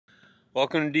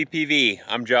Welcome to DPV.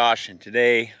 I'm Josh, and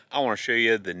today I want to show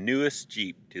you the newest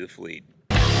Jeep to the fleet.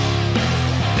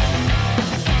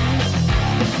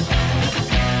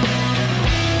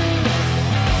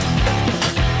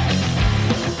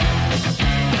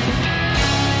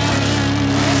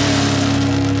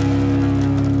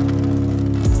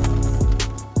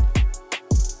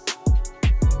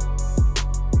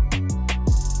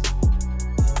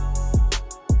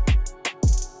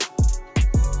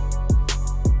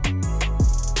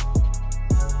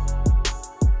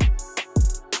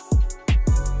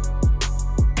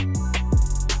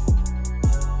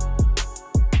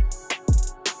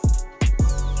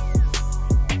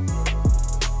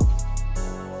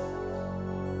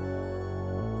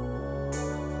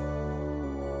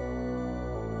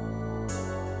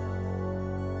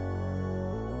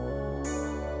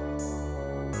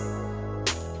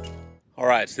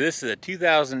 Alright, so this is a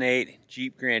 2008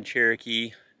 Jeep Grand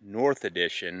Cherokee North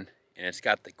Edition, and it's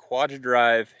got the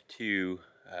Quadra 2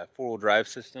 four-wheel drive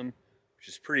system, which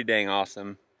is pretty dang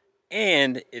awesome,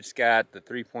 and it's got the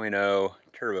 3.0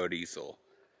 turbo diesel.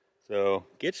 So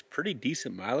gets pretty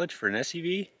decent mileage for an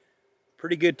SUV,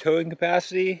 pretty good towing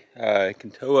capacity. It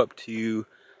can tow up to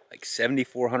like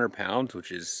 7,400 pounds,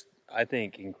 which is, I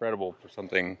think, incredible for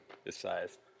something this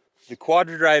size. The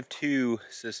Quadra 2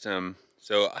 system,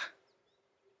 so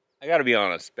I gotta be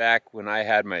honest, back when I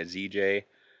had my ZJ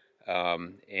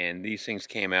and these things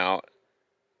came out,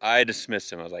 I dismissed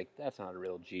them. I was like, that's not a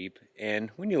real Jeep. And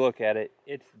when you look at it,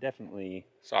 it's definitely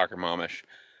soccer momish.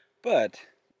 But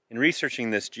in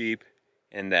researching this Jeep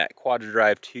and that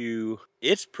Quadra 2,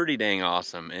 it's pretty dang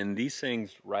awesome. And these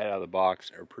things right out of the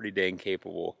box are pretty dang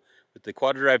capable. With the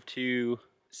Quadra 2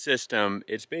 system,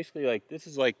 it's basically like, this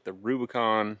is like the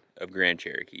Rubicon of Grand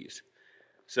Cherokees.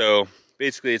 So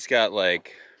basically it's got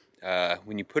like,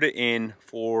 when you put it in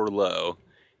for low,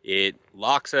 it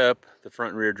locks up the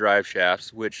front and rear drive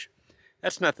shafts, which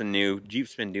that's nothing new.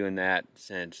 Jeep's been doing that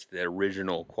since the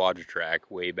original Quadra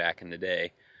way back in the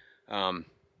day.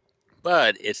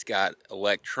 But it's got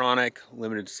electronic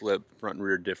limited slip front and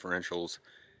rear differentials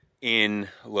in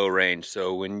low range.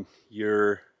 So when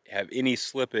you have any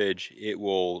slippage, it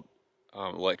will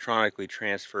electronically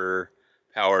transfer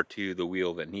power to the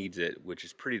wheel that needs it, which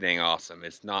is pretty dang awesome.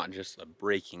 It's not just a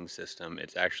braking system,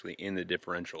 it's actually in the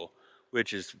differential,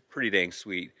 which is pretty dang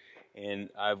sweet. And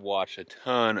I've watched a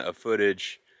ton of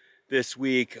footage this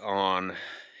week on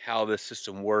how this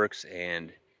system works,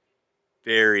 and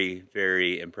very,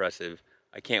 very impressive.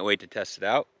 I can't wait to test it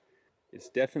out. It's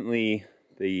definitely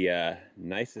the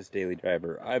nicest daily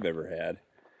driver I've ever had.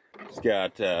 It's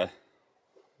got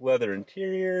leather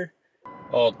interior,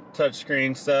 all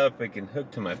touchscreen stuff. I can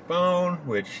hook to my phone,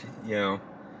 which, you know,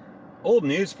 old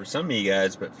news for some of you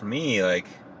guys, but for me, like,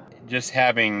 just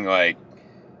having like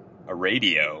a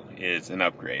radio is an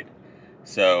upgrade.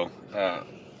 So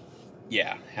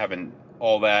yeah, having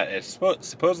all that.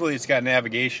 Supposedly it's got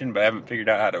navigation, but I haven't figured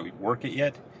out how to work it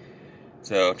yet,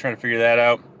 so trying to figure that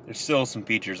out. There's still some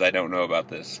features I don't know about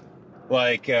this,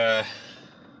 like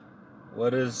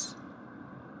what does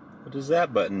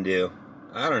that button do?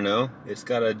 I don't know. It's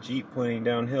got a Jeep pointing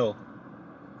downhill.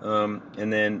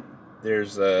 And then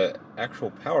there's a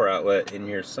actual power outlet in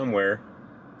here somewhere.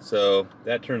 So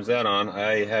that turns that on.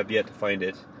 I have yet to find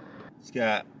it. It's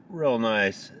got real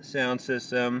nice sound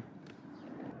system,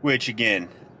 which again,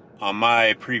 on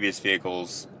my previous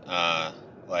vehicles,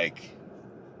 like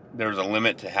there was a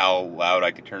limit to how loud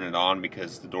I could turn it on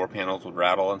because the door panels would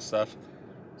rattle and stuff.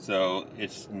 So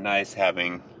it's nice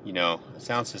having, you know, a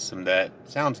sound system that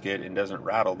sounds good and doesn't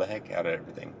rattle the heck out of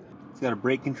everything. It's got a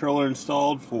brake controller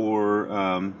installed for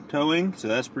towing, so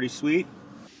that's pretty sweet.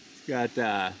 It's got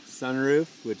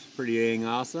sunroof, which is pretty dang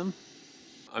awesome.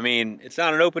 I mean, it's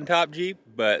not an open top Jeep,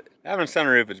 but having a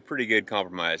sunroof is a pretty good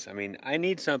compromise. I mean, I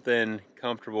need something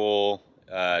comfortable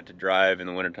to drive in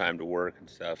the wintertime to work and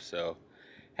stuff, so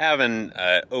having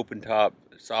an open top,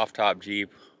 soft top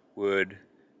Jeep would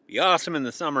be awesome in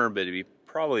the summer, but it'd be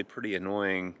probably pretty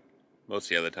annoying most of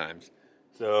the other times.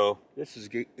 So this is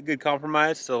a good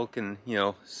compromise. Still can, you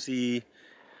know, see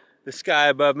the sky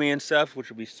above me and stuff, which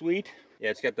will be sweet. Yeah,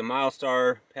 it's got the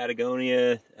Milestar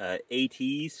Patagonia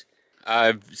ATs.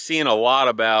 I've seen a lot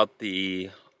about the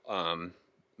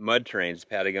mud terrains,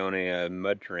 Patagonia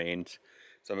mud terrains,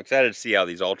 so I'm excited to see how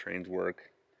these all-terrains work.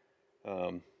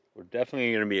 We're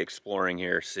definitely going to be exploring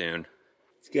here soon.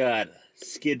 It's got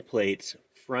skid plates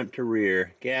front to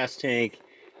rear, gas tank,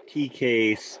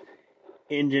 T-case,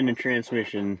 engine and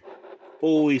transmission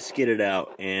fully skidded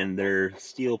out, and they're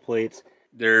steel plates.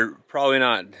 They're probably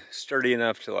not sturdy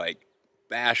enough to like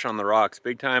bash on the rocks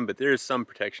big time, but there's some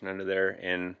protection under there,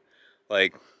 and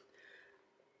like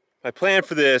My plan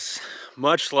for this,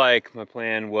 much like my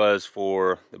plan was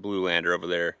for the Blue Lander over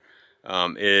there,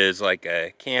 is like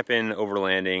a camping,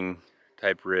 overlanding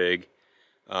type rig,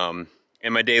 and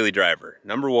my daily driver.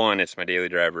 Number one, it's my daily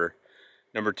driver.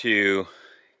 Number two,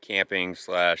 camping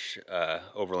slash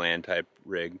overland type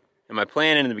rig. And my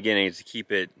plan in the beginning is to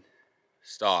keep it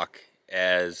stock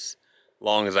as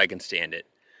long as I can stand it.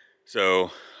 So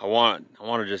I want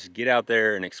to just get out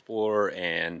there and explore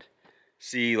and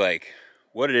see like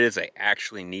what it is I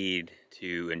actually need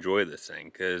to enjoy this thing,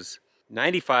 because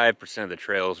 95% of the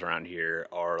trails around here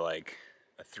are like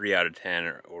a 3 out of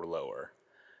 10 or lower.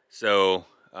 So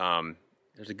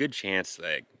there's a good chance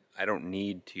that I don't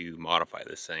need to modify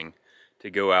this thing to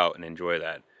go out and enjoy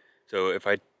that. So if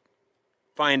I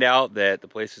find out that the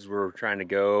places we're trying to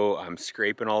go I'm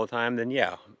scraping all the time, then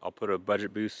yeah, I'll put a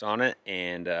budget boost on it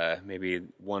and maybe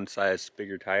one size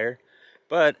bigger tire.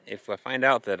 But if I find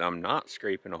out that I'm not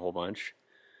scraping a whole bunch,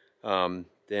 then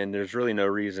there's really no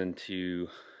reason to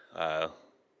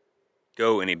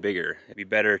go any bigger. It'd be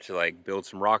better to like build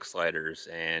some rock sliders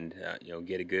and you know,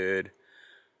 get a good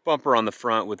bumper on the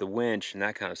front with a winch and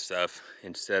that kind of stuff,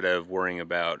 instead of worrying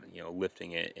about, you know,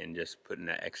 lifting it and just putting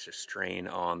that extra strain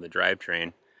on the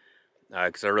drivetrain,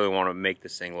 because I really want to make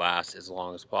this thing last as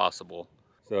long as possible.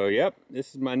 So yep,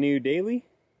 this is my new daily.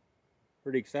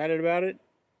 Pretty excited about it.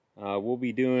 We'll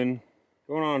be going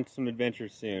on some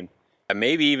adventures soon.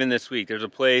 Maybe even this week. There's a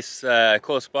place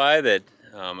close by that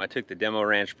I took the demo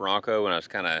ranch Bronco when I was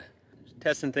kind of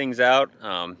testing things out,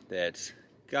 that's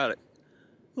got a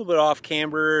little bit off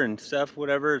camber and stuff,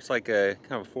 whatever. It's like a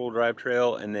kind of a four-wheel drive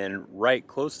trail, and then right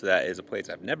close to that is a place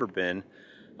I've never been.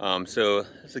 So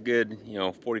it's a good, you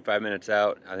know, 45 minutes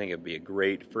out. I think it'd be a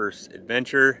great first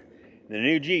adventure in the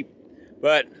new Jeep.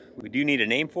 But we do need a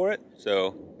name for it.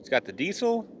 So it's got the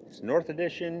diesel, it's North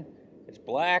Edition, it's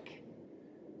black.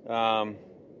 I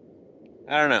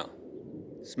don't know.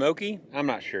 Smoky? I'm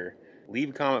not sure. Leave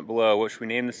a comment below. What should we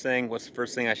name this thing? What's the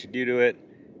first thing I should do to it?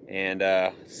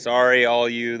 And sorry all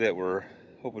you that were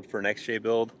hoping for an XJ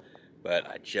build, but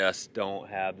I just don't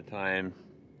have the time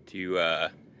to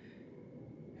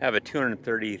have a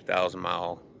 230,000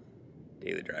 mile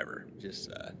daily driver.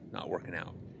 Just not working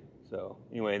out. So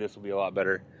anyway, this will be a lot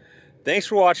better. Thanks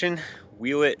for watching.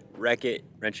 Wheel it, wreck it,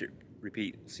 wrench it,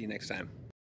 repeat. See you next time.